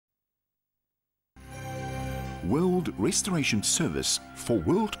World Restoration Service for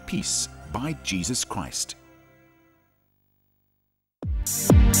World Peace by Jesus Christ.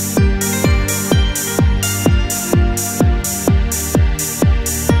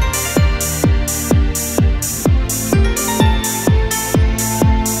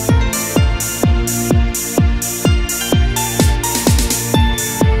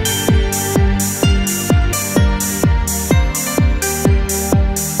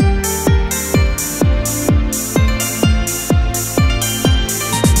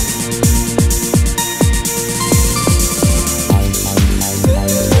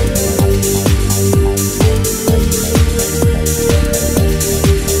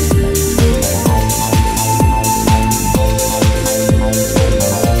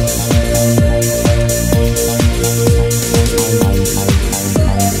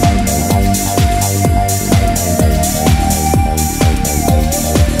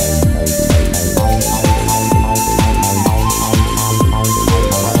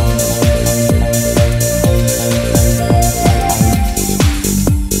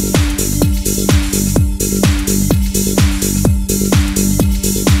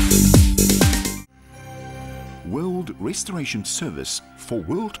 World Restoration Service for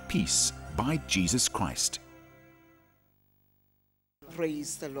World Peace by Jesus Christ.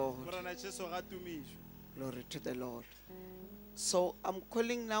 Praise the Lord. Glory to the Lord. So I'm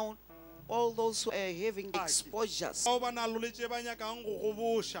calling now all those who are having exposures,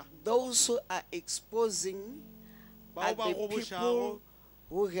 those who are exposing are the people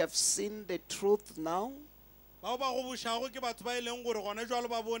who have seen the truth now, and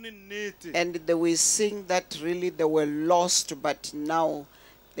they were saying that really they were lost, but now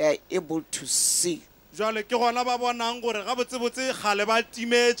they are able to see. These are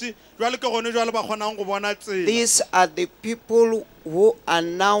the people who are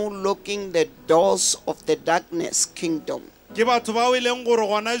now locking the doors of the darkness kingdom. They don't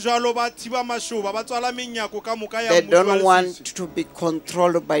want to be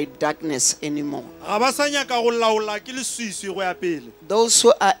controlled by darkness anymore. Those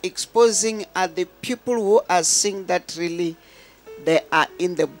who are exposing are the people who are seeing that really they are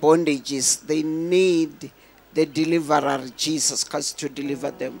in the bondages. They need the deliverer, Jesus Christ, to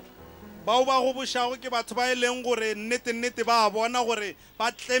deliver them. Your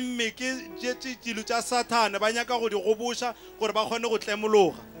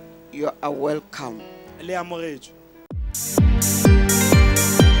are welcome.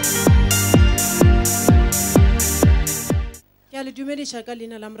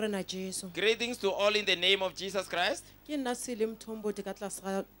 Greetings to all in the name of Jesus Christ.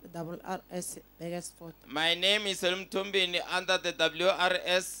 My name is Selim Tumbini under the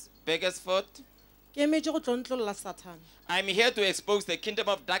WRS Begesford. I'm here to expose the kingdom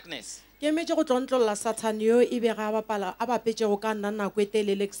of darkness. I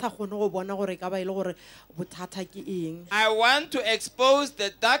want to expose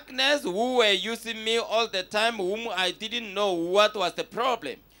the darkness who were using me all the time, whom I didn't know what was the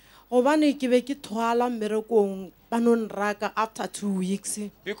problem. After 2 weeks.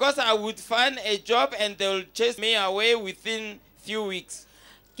 Because I would find a job and they will chase me away within few weeks.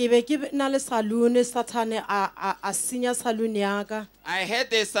 I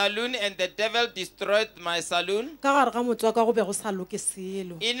had a saloon and the devil destroyed my saloon.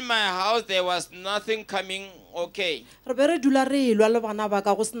 In my house there was nothing coming okay. We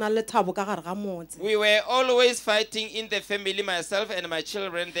were always fighting in the family, myself and my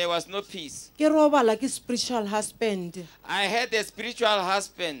children. There was no peace. Spiritual husband. I had a spiritual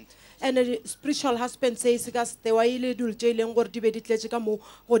husband. And a spiritual husband says, they were illegal jailing or debated Lechicamo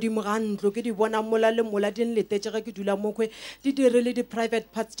or the Moran, look at the one Amola Moladin, Letechakidula Moque, did really the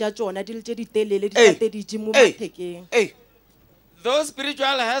private parts judge on a little daily taking. Those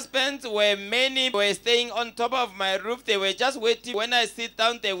spiritual husbands were many, were staying on top of my roof. They were just waiting. When I sit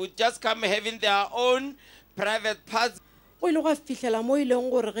down, they would just come having their own private parts.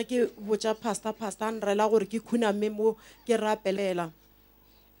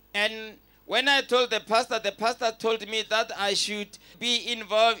 And when I told the pastor told me that I should be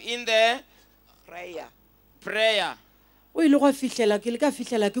involved in the prayer. And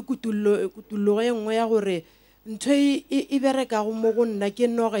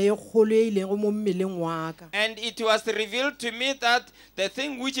it was revealed to me that the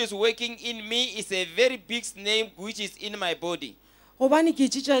thing which is working in me is a very big snake which is in my body.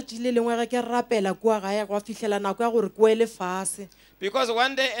 Because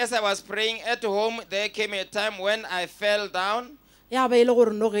one day as I was praying at home, there came a time when I fell down. And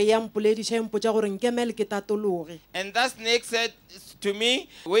that snake said to me,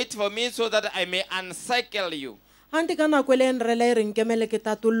 wait for me so that I may uncycle you. Ante ka nako ele nrela e re nkemele ke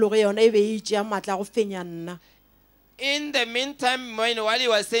tatolloge yona e be e tšea maatla go fenya nna. In the meantime, while he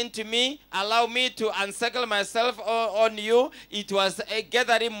was saying to me, allow me to uncircle myself on you, it was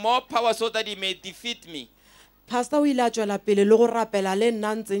gathering more power so that he may defeat me. Pastor o ile a tšwela pele le go rapela le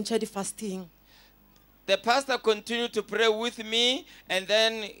nna ntse ntšha di-fasting. The pastor continued to pray with me and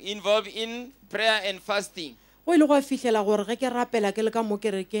then involved in prayer and fasting. Go ile go a fihlela gore ge ke rapela ke le ka mo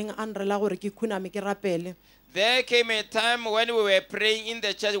kerekeng a nrela gore ke khuname ke rapele. There came a time when we were praying in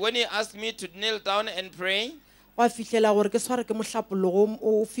the church, when he asked me to kneel down and pray. Go a fihlela gore ke sware ke mohlapologo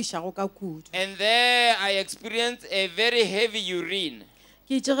o fišago ka kudu. And there I experienced a very heavy urine.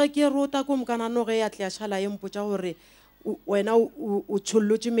 Ke itse ge ke rota ko mokanano ge ya tle ya šhala e mpotša gore wena o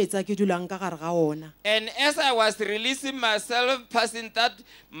tšhollotše metsi a ke dulang ka gare ga ona. And as I was releasing myself, passing that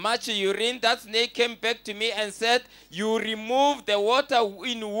much urine, that snake came back to me and said, you remove the water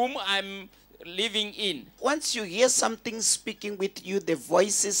in whom I'm living in. Once you hear something speaking with you, the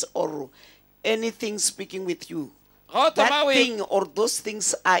voices or anything speaking with you, that thing or those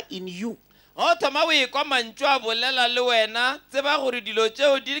things are in you. Ka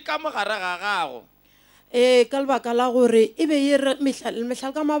lebaka la gore e be e re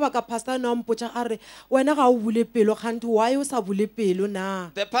mehlala ka mabaka pastor no mpotša a re wena ga o bule pelo kgante why o sa bule pelo na.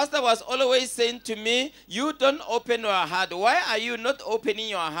 The pastor was always saying to me, you don't open your heart. Why are you not opening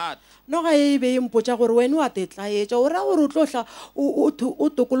your heart? No ga e be e mpotša gore wena wa tetlaetša o ra gore o tlohla o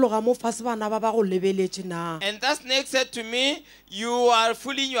tokologa mo fase bana ba ba go lebeletše na. And that snake said to me, you are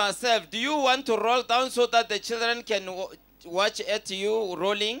fooling yourself. Do you want to roll down so that the children can watch at you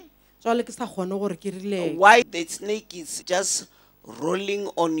rolling? Why the snake is just rolling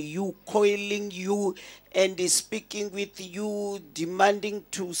on you, coiling you, and is speaking with you, demanding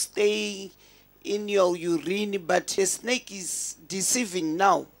to stay in your urine, but the snake is deceiving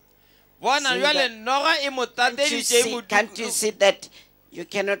now. Can't you see that you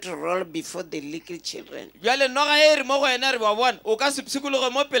cannot roll before the little children?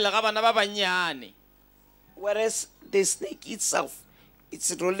 Whereas the snake itself,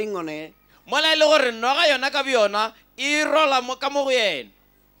 it's rolling on her.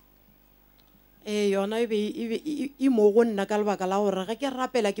 Yona e be e mo go nna ka lebaka la gore ge ke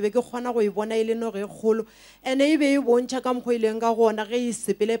rapela ke be ke kgona go e bona e le no ge kgolo ene e be e bontšha ka mokgwa ileng ka gona ge e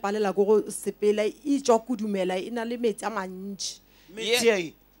sepele e palela ko go sepela e tšwa kudumela e na le metsi a mantši.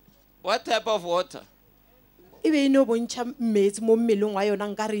 What type of water? E be e no bontšha metsi mo mmeleng wa yona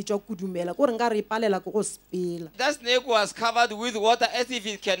nka re e tšwa kudumela gore nka re e palela ko go sepela. That snake was covered with water as if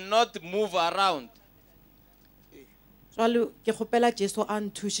it cannot move around. Jwale ke kgopela Jesu a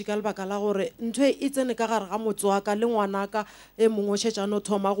nthuše ka lebaka la gore ntho e tsene ka gare ga motse wa ka le ngwanaka e mongwe šetša no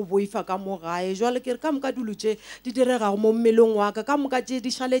thoma go boifa ka mo gae jwale ke re ka moka dilo tše di diregago mo mmeleng wa ka moka tše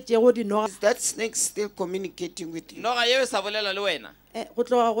di šaletšego dinoga. Is that snake still communicating with you? Noga yeo sa bolela le wena. Go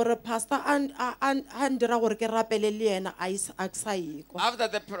tloga gore pastor a ndira gore ke rapele le yena a sa ekwa. After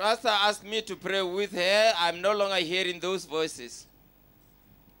the pastor asked me to pray with her, I'm no longer hearing those voices.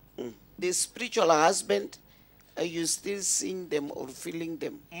 The spiritual husband, are you still seeing them or feeling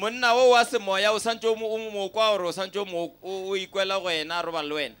them?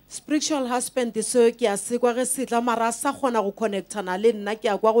 Spiritual husband is so ke a se kwa ge se tla mara sa kgona go connectana le nna ke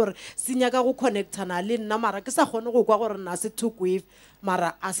a kwa gore se nyaka go connectana le nna mara ke sa kgone go kwa gore na se took with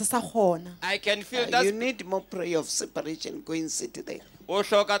mara a se sa kgona. I can feel that you need more prayer of separation. Go and sit there. O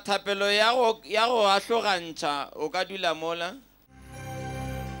hloka thapelo ya go ahlogantša o ka dula mola.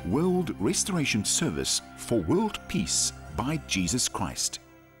 World Restoration Service for World Peace by Jesus Christ.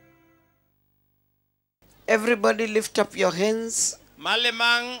 Everybody lift up your hands,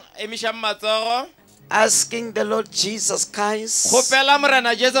 Malemang emisha matsogo, asking the Lord Jesus Christ kgopela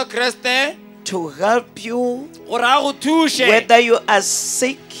morena Jesu Kriste to help you. gore a go thushe. Whether you are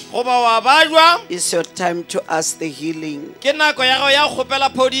sick, Goba wa bajwa, it's your time to ask the healing. ke nako ya go ya kgopela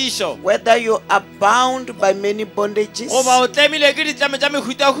phodišo. Whether you are bound by many bondages, Goba o tlemile ke ditlame tša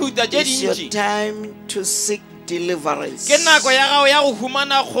mehutahuta tše it's your dintši. time to seek deliverance. Ke nako ya gago ya go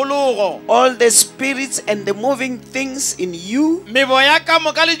humana kgologo. All the spirits and the moving things in you, Meboya ka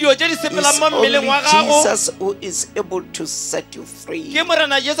moka le dio tše di sepelang it's mo only mmeleng wa gago. Jesus who is able to set you free. Ke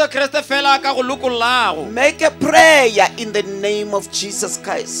morena Jesu Kriste fela ka go lokolago. Make a prayer in the name of Jesus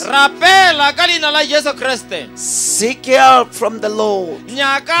Christ. Rapela ka leina la Jesu Kriste. Seek help from the Lord.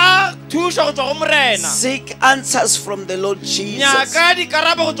 Nyaka thušo go tšwa go morena. Seek answers from the Lord Jesus. Nyaka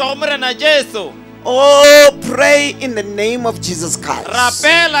dikarabo go tšwa go morena Jesu. Oh, pray in the name of Jesus Christ.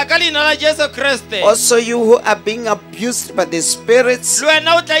 Rapela ka leina la Jesu Kriste. Also, you who are being abused by the spirits, Le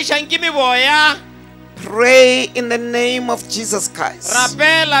wena o tlaišang ke meboya. pray in the name of Jesus Christ.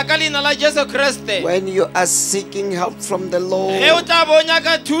 rapela ka leina la Jesu Kriste When you are seeking help from the ge o Lord tla bo o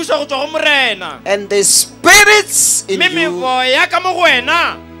nyaka thuso go tswa go morena and the spirits in mme you mevoya ka mo go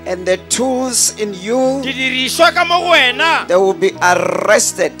wena and the tools in you, didirišwa ka mo go wena they will be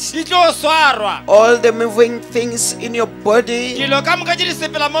arrested. di tlo swarwa All the moving things in your body, dilo ka moka tse di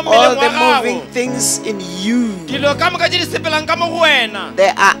sepela mo all mmeleng the wa moving gago things in you, dilo ka moka tse di sepelang ka mo go wena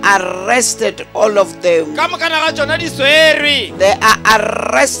they are arrested, all of them. ka mokana ga tsona di swerwe They are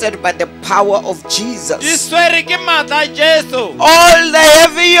arrested by the power of di Jesus. swerwe ke maatla a Jesu All the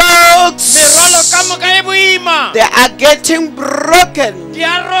heavy merwalo ka yokes, moka e boima they are getting broken. di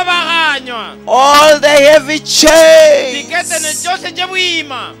a robaganywa All the heavy diketene chains, tsotlhe tse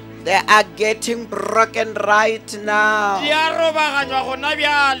boima they are getting broken right now. di a robaganywa gona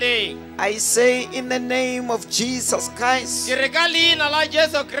bjale I say in the name of Jesus Christ, ke re ka leina la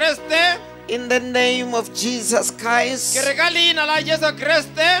Jesu Kriste in the name of Jesus Christ, ke re ka leina la Jesu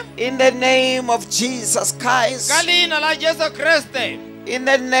Kriste in the name of Jesus Christ, ka leina la Jesu Kriste in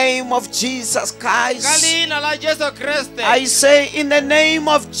the name of Jesus ka Christ. leina la Jesu Kriste I say in the name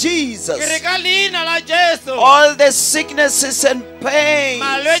of ke re Jesus, ka leina la Jesu all the sicknesses and pains,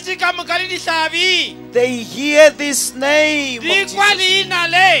 malwetse ka moka le dihlabi they hear this name di of kwa Jesus. leina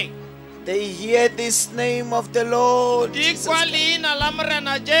le They hear this name of the Lord di Jesus. kwa leina la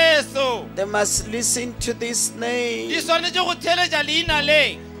morena Jesu They must listen to this di name. swanetše go theletša leina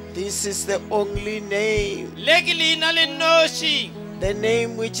le This is the only name, le ke leina le nnoši the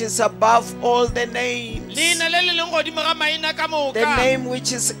name which is above all the names, leina le le leng godimo ga maina ka the moka name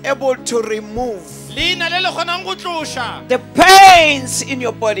which is able to remove leina le le kgonang go tloša the pains in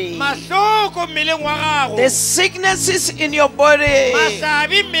your body, mahloko mmeleng wa gago the sicknesses in your body,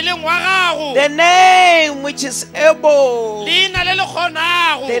 mahlabi mmeleng wa gago the name which is able, leina le le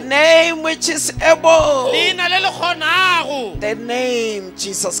kgonago the name which is able, leina le le kgonago the name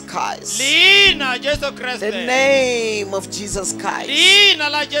Jesus Christ, leina Jesu the Kriste name of Jesus Christ. leina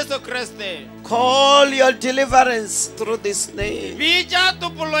la Jesu Kriste Call your deliverance through this name. bitša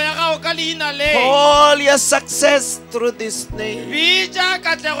topollo ya gago ka leina le Call your success through this name. bitša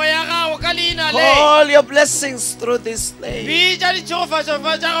katlego ya gago ka leina le Call your blessings through this name. bitša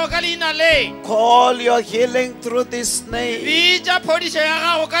ditšhegofatšofa tša gago ka leina le Call your healing through this name. bitša phodišo ya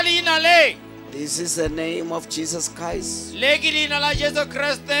gago ka leina le This is the name of Jesus Christ. le ke leina la Jesu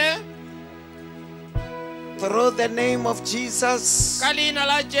Kriste Through the name of Jesus, ka leina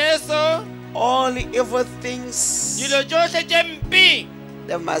la Jesu all evil things, dilo tšohle tše mpe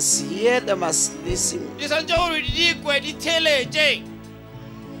they must hear, they must listen. di swantše gore di kwe di theletše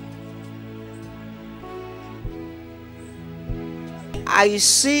I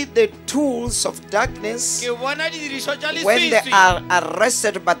see the tools of darkness ke bona didirišwa tša when they leswiswi are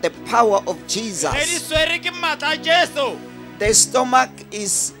arrested by the power of ge di Jesus. swere ke maatla a Jesu The stomach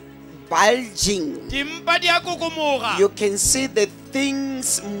is bulging. dimpa di a kokomoga You can see the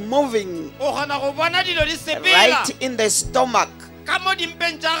things moving o kgona go bona dilo di sepela right in the stomach. ka mo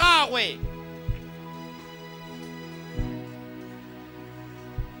dimpeng tša gagwe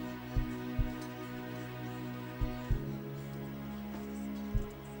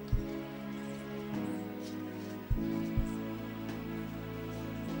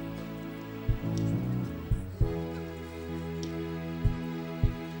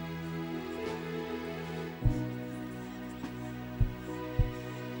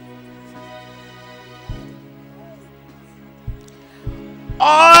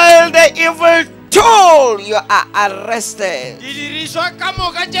All the evil tool, you are arrested. didirišwa ka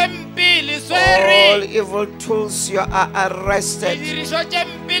moka tše mpe le All swere evil tools, you are arrested. didirišwa tše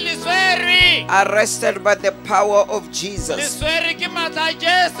mpe le swere Arrested by the power of le Jesus. swere ke maatla a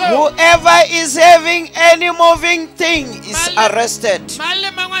Jesu Whoever is having any moving thing is arrested. mang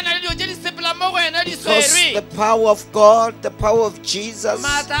le mangwe a na le dilo tše di sepela mo go wena di Because the swerwe power of God, the power of Jesus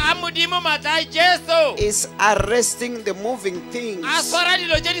maatla a modimo maatla a Jesu is arresting the moving a things swara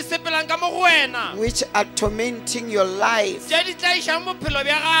dilo tše di sepelang ka mo go wena which are tormenting your life. tše di tlaišang bophelo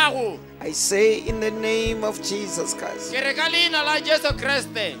bja gago I say in the name of Jesus Christ. ke re ka leina la Jesu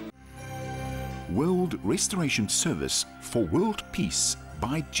Kriste World Restoration Service for World Peace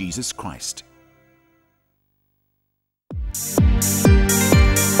by Jesus Christ.